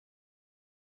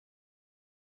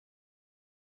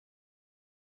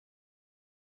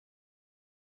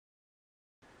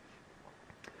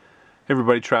Hey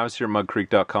everybody, Travis here at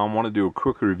MUDDcreek.com. I want to do a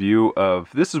quick review of,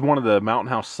 this is one of the Mountain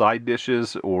House side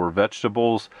dishes or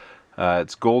vegetables.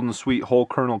 It's golden sweet whole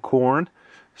kernel corn,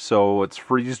 so it's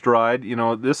freeze dried. You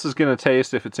know, this is going to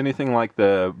taste, if it's anything like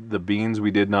the beans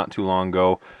we did not too long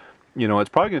ago, you know,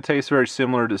 it's probably going to taste very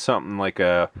similar to something like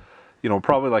a, you know,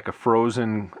 probably like a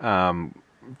frozen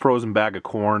bag of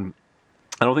corn.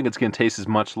 I don't think it's going to taste as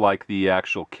much like the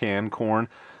actual canned corn.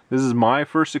 This is my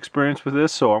first experience with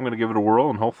this, so I'm going to give it a whirl,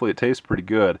 and hopefully it tastes pretty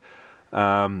good.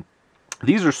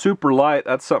 These are super light.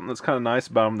 That's something that's kind of nice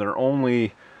about them. They're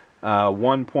only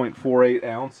 1.48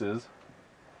 ounces,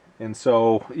 and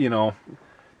so, you know,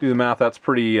 do the math, that's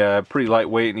pretty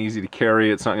lightweight and easy to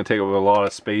carry. It's not going to take up a lot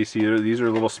of space either. These are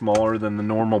a little smaller than the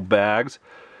normal bags.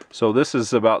 So this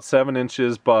is about 7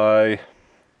 inches by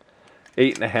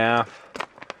 8.5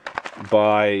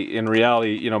 by, in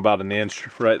reality, you know, about an inch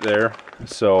right there.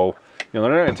 So, you know,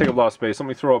 they're not going to take up a lot of space. Let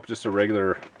me throw up just a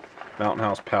regular Mountain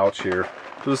House pouch here.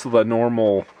 So this is the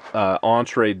normal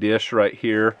entree dish right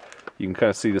here. You can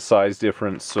kind of see the size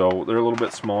difference. So they're a little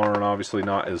bit smaller and obviously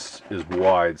not as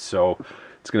wide. So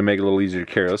it's going to make it a little easier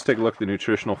to carry. Let's take a look at the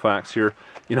nutritional facts here.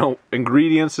 You know,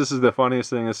 ingredients, this is the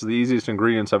funniest thing. This is the easiest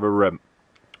ingredients I've ever read.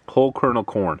 Whole kernel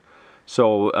corn.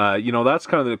 So, you know, that's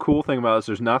kind of the cool thing about this.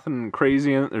 There's nothing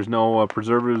crazy in it. There's no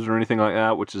preservatives or anything like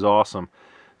that, which is awesome.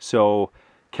 So,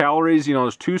 calories, you know,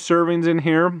 there's 2 servings in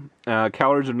here.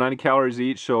 Calories are 90 calories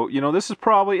each. So, you know, this is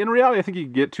probably, in reality, I think you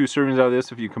could get 2 servings out of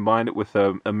this if you combined it with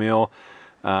a meal.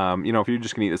 You know, if you're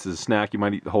just going to eat this as a snack, you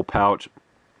might eat the whole pouch.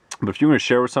 But if you're going to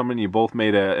share with somebody, you both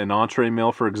made an entree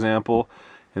meal, for example,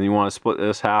 and you want to split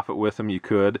this, half it with them, you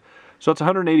could. So, it's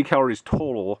 180 calories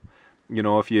total. You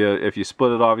know, if you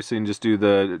split it obviously and just do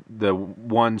the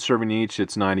 1 serving each,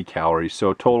 it's 90 calories.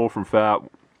 So total from fat,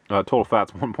 total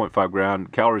fat's 1.5 grams,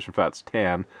 calories from fat's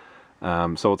 10.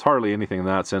 So it's hardly anything in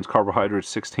that sense. Carbohydrates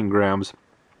 16 grams,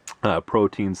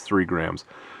 proteins 3 grams.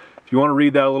 If you want to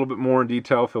read that a little bit more in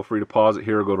detail, feel free to pause it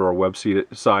here or go to our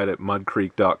website at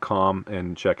muddcreek.com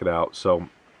and check it out. So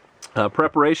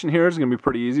preparation here is going to be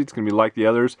pretty easy. It's going to be like the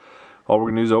others. All we're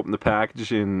going to do is open the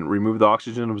package and remove the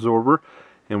oxygen absorber.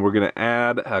 And we're going to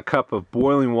add a cup of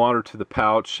boiling water to the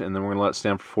pouch, and then we're going to let it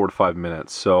stand for 4 to 5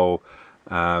 minutes. So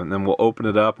then we'll open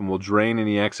it up and we'll drain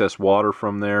any excess water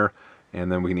from there, and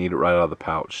then we can eat it right out of the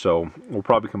pouch. So we'll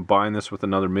probably combine this with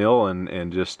another meal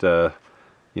and just, you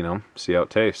know, see how it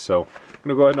tastes. So I'm going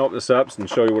to go ahead and open this up and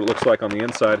show you what it looks like on the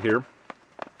inside here.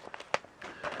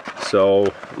 So,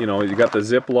 you know, you got the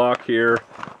Ziploc here,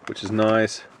 which is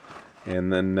nice.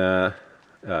 And then,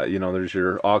 you know, there's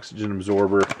your oxygen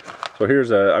absorber. So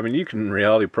here's a, I mean, you can in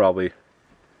reality probably,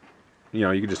 you know,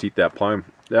 you can just eat that plain.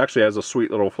 It actually has a sweet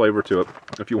little flavor to it.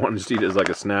 If you want to just eat it as like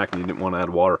a snack and you didn't want to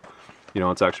add water, you know,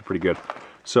 it's actually pretty good.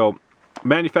 So,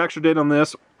 manufacture date on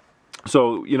this.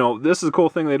 So, you know, this is a cool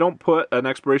thing. They don't put an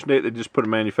expiration date, they just put a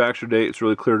manufacture date. It's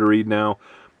really clear to read now.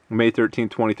 May 13,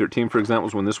 2013, for example,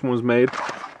 is when this one was made.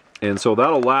 And so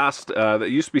that'll last, that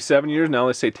used to be 7 years, now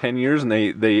they say 10 years, and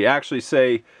they actually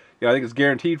say, yeah, I think it's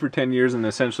guaranteed for 10 years, and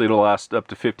essentially it'll last up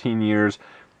to 15 years.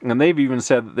 And they've even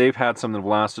said that they've had some that have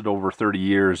lasted over 30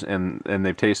 years, and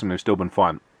they've tasted them, they've still been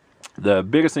fine. The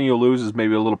biggest thing you'll lose is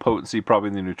maybe a little potency, probably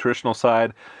in the nutritional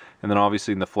side, and then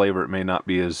obviously in the flavor it may not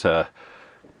be as,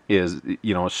 you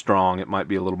know, as strong. It might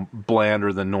be a little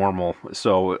blander than normal,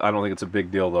 so I don't think it's a big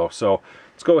deal though. So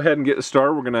let's go ahead and get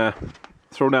started. We're gonna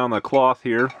throw down the cloth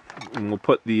here, and we'll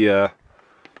put the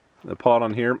pot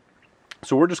on here.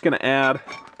 So we're just gonna add,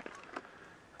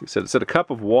 like I said, it's at a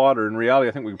cup of water. In reality,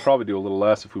 I think we could probably do a little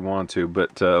less if we wanted to,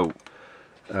 but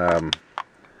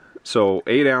so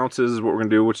 8 ounces is what we're going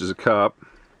to do, which is a cup.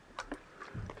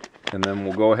 And then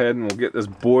we'll go ahead and we'll get this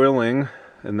boiling,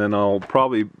 and then I'll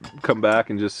probably come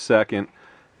back in just a second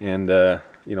and,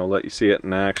 you know, let you see it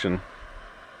in action.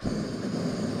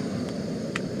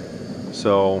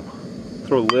 So,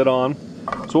 throw the lid on.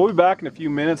 So we'll be back in a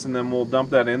few minutes, and then we'll dump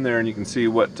that in there, and you can see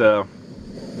what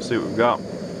we've got.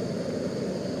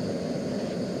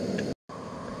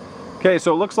 Okay,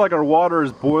 so it looks like our water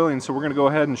is boiling, so we're going to go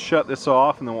ahead and shut this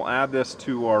off, and then we'll add this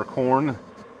to our corn,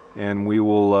 and we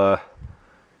will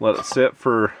let it sit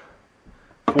for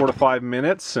 4 to 5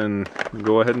 minutes and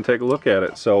go ahead and take a look at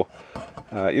it. So,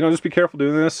 you know, just be careful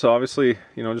doing this. Obviously,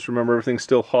 you know, just remember everything's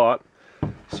still hot,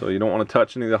 so you don't want to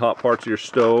touch any of the hot parts of your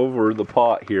stove or the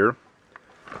pot here.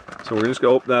 So we're just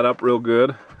going to open that up real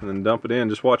good and then dump it in.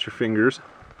 Just watch your fingers.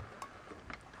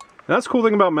 And that's the cool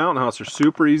thing about Mountain House. They're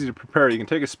super easy to prepare. You can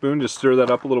take a spoon, just stir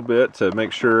that up a little bit to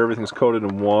make sure everything's coated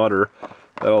in water.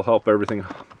 That'll help everything,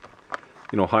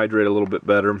 you know, hydrate a little bit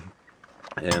better.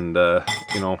 And,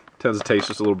 you know, tends to taste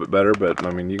just a little bit better, but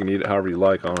I mean, you can eat it however you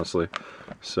like, honestly.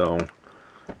 So,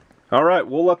 All right,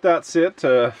 we'll let that sit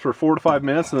for 4 to 5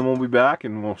 minutes, and then we'll be back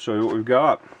and we'll show you what we've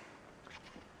got.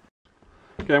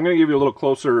 Okay, I'm going to give you a little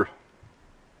closer.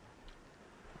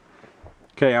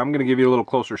 Okay, I'm going to give you a little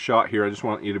closer shot here. I just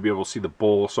want you to be able to see the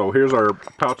bowl. So here's our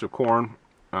pouch of corn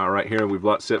right here. We've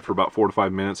let sit for about 4 to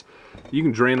 5 minutes. You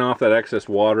can drain off that excess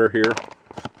water here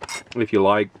if you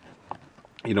like.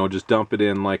 You know, just dump it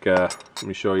in like a, let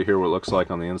me show you here what it looks like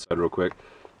on the inside real quick.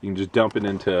 You can just dump it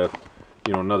into,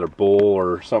 you know, another bowl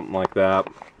or something like that.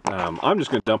 I'm just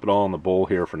going to dump it all in the bowl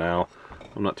here for now.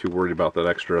 I'm not too worried about that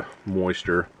extra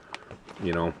moisture.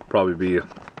 You know, probably be,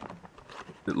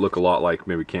 it look a lot like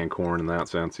maybe canned corn in that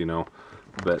sense, you know.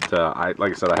 But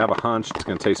like I said, I have a hunch it's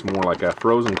going to taste more like a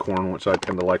frozen corn, which I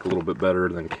tend to like a little bit better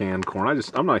than canned corn.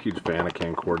 I'm not a huge fan of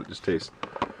canned corn. It just tastes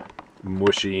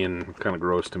mushy and kind of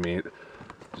gross to me.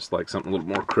 Just like something a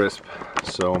little more crisp.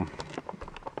 So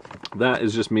that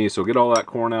is just me. So get all that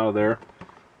corn out of there.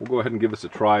 We'll go ahead and give this a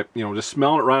try. You know, just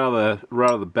smelling it right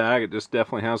out of the bag. It just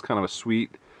definitely has kind of a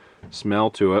sweet smell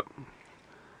to it.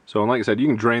 So, and like I said, you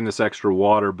can drain this extra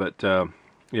water, but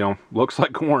you know, looks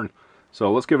like corn.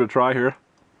 So let's give it a try here.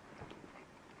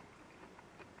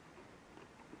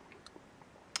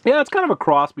 Yeah, it's kind of a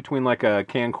cross between like a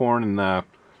canned corn and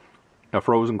a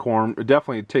frozen corn. It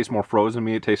definitely tastes more frozen to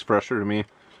me. It tastes fresher to me.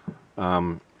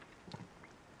 I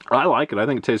like it. I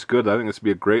think it tastes good. I think this would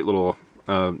be a great little,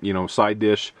 you know, side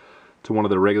dish to one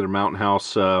of the regular Mountain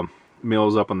House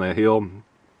meals up on the hill.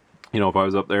 You know, if I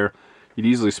was up there, you'd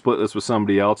easily split this with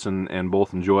somebody else and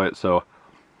both enjoy it. So,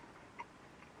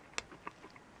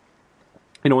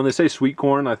 you know, when they say sweet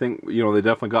corn, I think, you know, they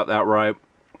definitely got that right.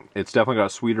 It's definitely got a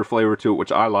sweeter flavor to it,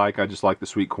 which I like. I just like the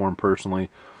sweet corn personally.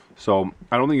 So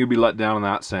I don't think you'd be let down in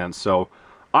that sense. So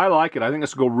I like it. I think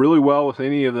this will go really well with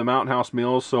any of the Mountain House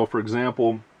meals. So for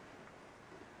example,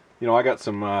 you know, I got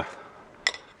some a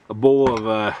bowl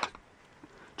of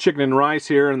chicken and rice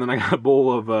here, and then I got a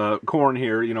bowl of corn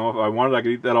here. You know, if I wanted, I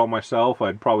could eat that all myself.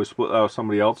 I'd probably split that with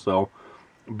somebody else though.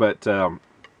 But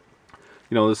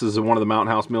you know, this is one of the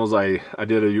Mountain House meals I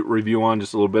did a review on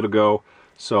just a little bit ago.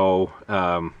 So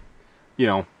you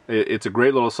know, it's a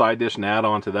great little side dish and add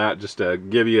on to that, just to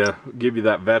give you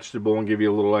that vegetable and give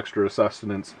you a little extra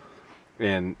sustenance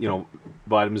and, you know,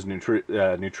 vitamins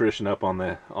and nutrition up on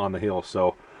the hill.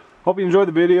 So hope you enjoyed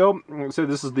the video. Like I said,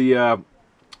 this is the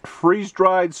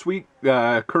freeze-dried sweet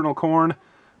kernel corn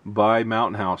by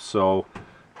Mountain House. So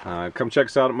come check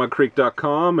us out at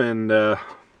MUDDcreek.com, and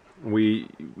we,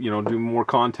 you know, do more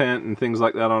content and things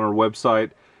like that on our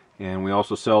website, and we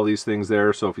also sell these things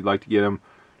there. So if you'd like to get them,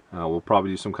 we'll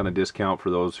probably do some kind of discount for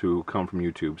those who come from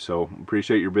YouTube. So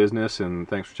appreciate your business, and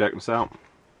thanks for checking us out.